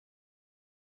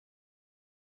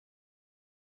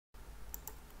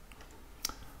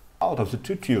Out of the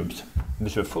two tubes,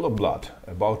 which were full of blood,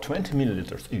 about 20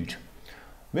 milliliters each,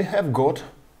 we have got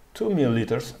 2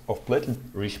 milliliters of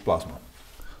platelet-rich plasma.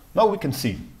 Now we can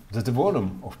see that the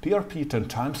volume of PRP 10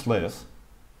 times less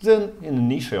than in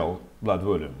initial blood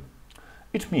volume.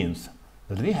 It means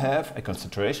that we have a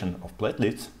concentration of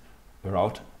platelets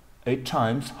around 8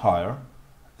 times higher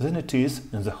than it is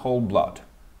in the whole blood.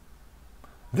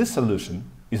 This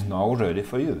solution is now ready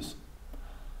for use.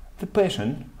 The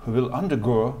patient who will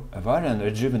undergo ovarian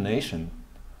rejuvenation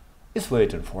is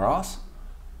waiting for us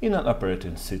in an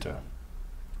operating theater.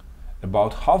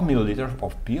 About half milliliter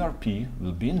of PRP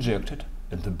will be injected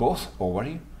into both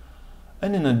ovary,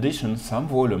 and in addition some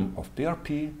volume of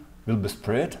PRP will be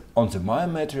spread on the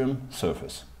myometrium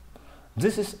surface.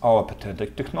 This is our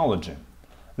patented technology.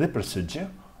 The procedure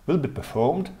will be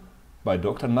performed by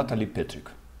Dr. Natalie Petrick.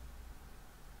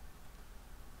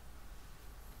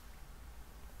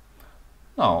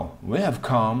 Now we have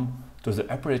come to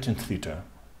the operating theater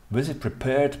with the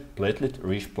prepared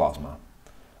platelet-rich plasma.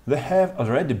 They have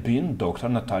already been Dr.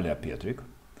 Natalia Petrick.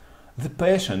 The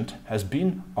patient has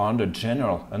been under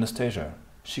general anesthesia.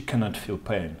 She cannot feel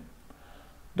pain.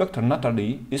 Dr.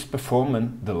 Natalie is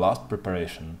performing the last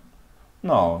preparation.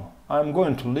 Now I am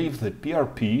going to leave the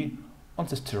PRP on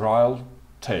the sterile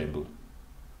table.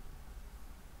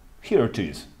 Here it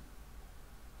is.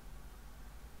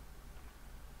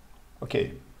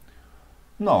 Okay,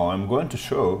 now I'm going to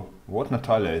show what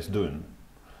Natalia is doing.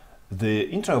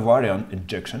 The intraovarian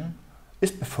injection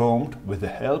is performed with the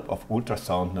help of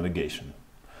ultrasound navigation.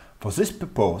 For this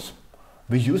purpose,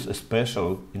 we use a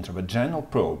special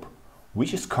intravaginal probe,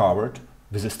 which is covered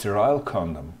with a sterile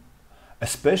condom. A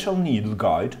special needle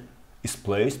guide is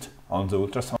placed on the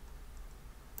ultrasound.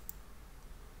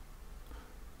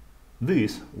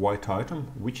 This white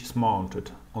item, which is mounted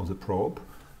on the probe,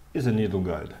 is a needle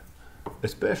guide. A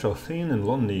special thin and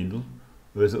long needle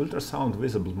with ultrasound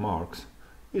visible marks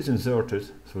is inserted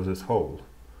through this hole.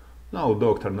 Now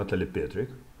Dr. Natalie Petrick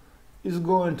is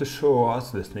going to show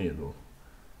us this needle.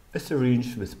 A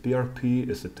syringe with PRP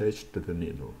is attached to the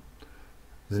needle.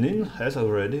 The needle has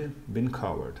already been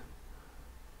covered.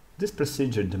 This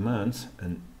procedure demands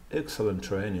an excellent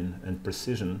training and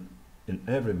precision in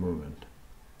every movement.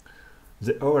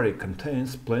 The ovary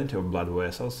contains plenty of blood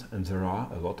vessels, and there are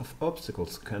a lot of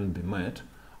obstacles can be met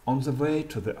on the way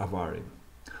to the ovary.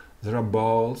 There are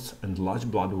balls and large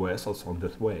blood vessels on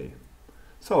that way.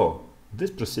 So, this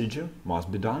procedure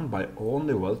must be done by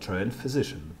only well-trained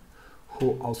physician,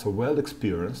 who are also well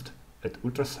experienced at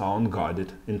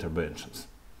ultrasound-guided interventions.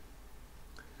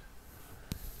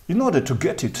 In order to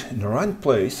get it in the right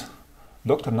place,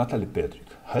 Dr. Natalie Petrick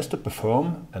has to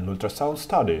perform an ultrasound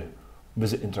study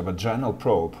with the intravaginal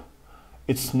probe.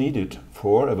 It's needed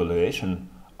for evaluation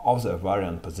of the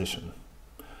ovarian position.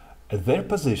 At their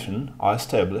position are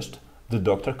established, the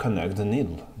doctor connects the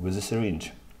needle with the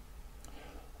syringe.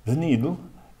 The needle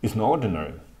is not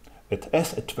ordinary. It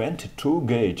has a 22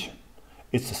 gauge.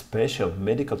 It's a special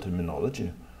medical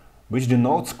terminology which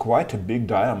denotes quite a big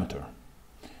diameter.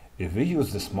 If we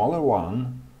use the smaller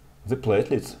one, the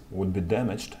platelets would be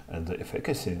damaged and the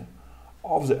efficacy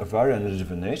of the ovarian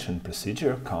rejuvenation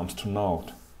procedure comes to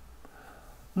naught.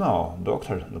 Now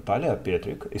Dr. Natalia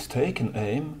Petrick is taking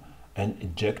aim and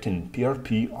injecting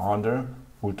PRP under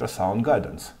ultrasound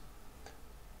guidance.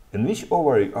 In which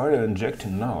ovary are you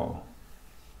injecting now?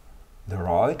 The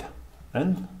right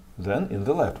and then in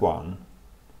the left one.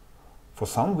 For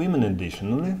some women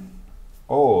additionally.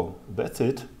 Oh, that's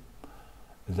it.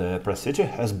 The procedure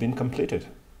has been completed.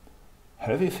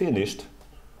 Have you finished?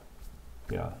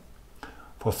 Yeah.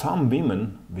 For some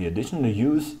women, we additionally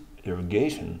use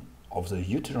irrigation of the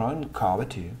uterine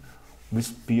cavity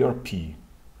with PRP.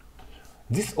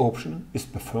 This option is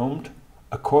performed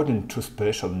according to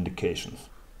special indications.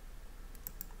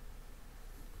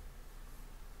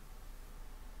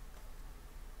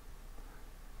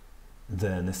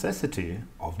 The necessity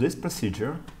of this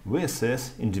procedure we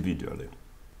assess individually.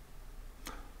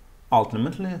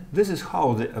 Ultimately, this is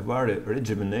how the ovarian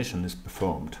rejuvenation is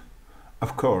performed.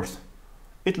 Of course,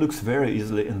 it looks very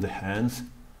easily in the hands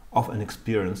of an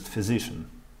experienced physician.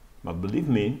 But believe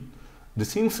me, the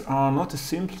things are not as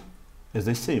simple as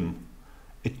they seem.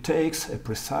 It takes a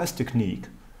precise technique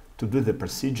to do the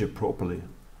procedure properly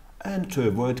and to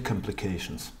avoid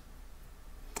complications.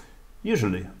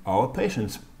 Usually, our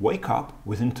patients wake up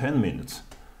within 10 minutes.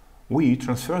 We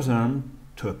transfer them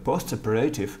to a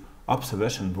post-operative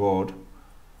observation ward,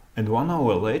 and 1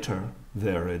 hour later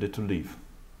they are ready to leave.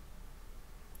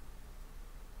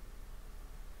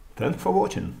 Thanks for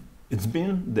watching. It's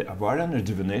been the ovarian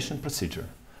rejuvenation procedure.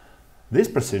 This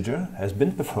procedure has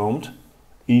been performed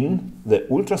in the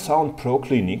Ultrasound Pro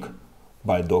Clinic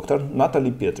by Dr.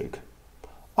 Natalie Petrick.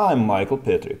 I'm Michael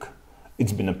Petrick.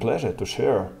 It's been a pleasure to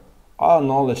share our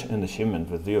knowledge and achievement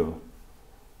with you.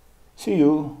 See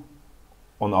you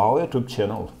on our YouTube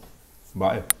channel.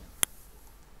 Bye.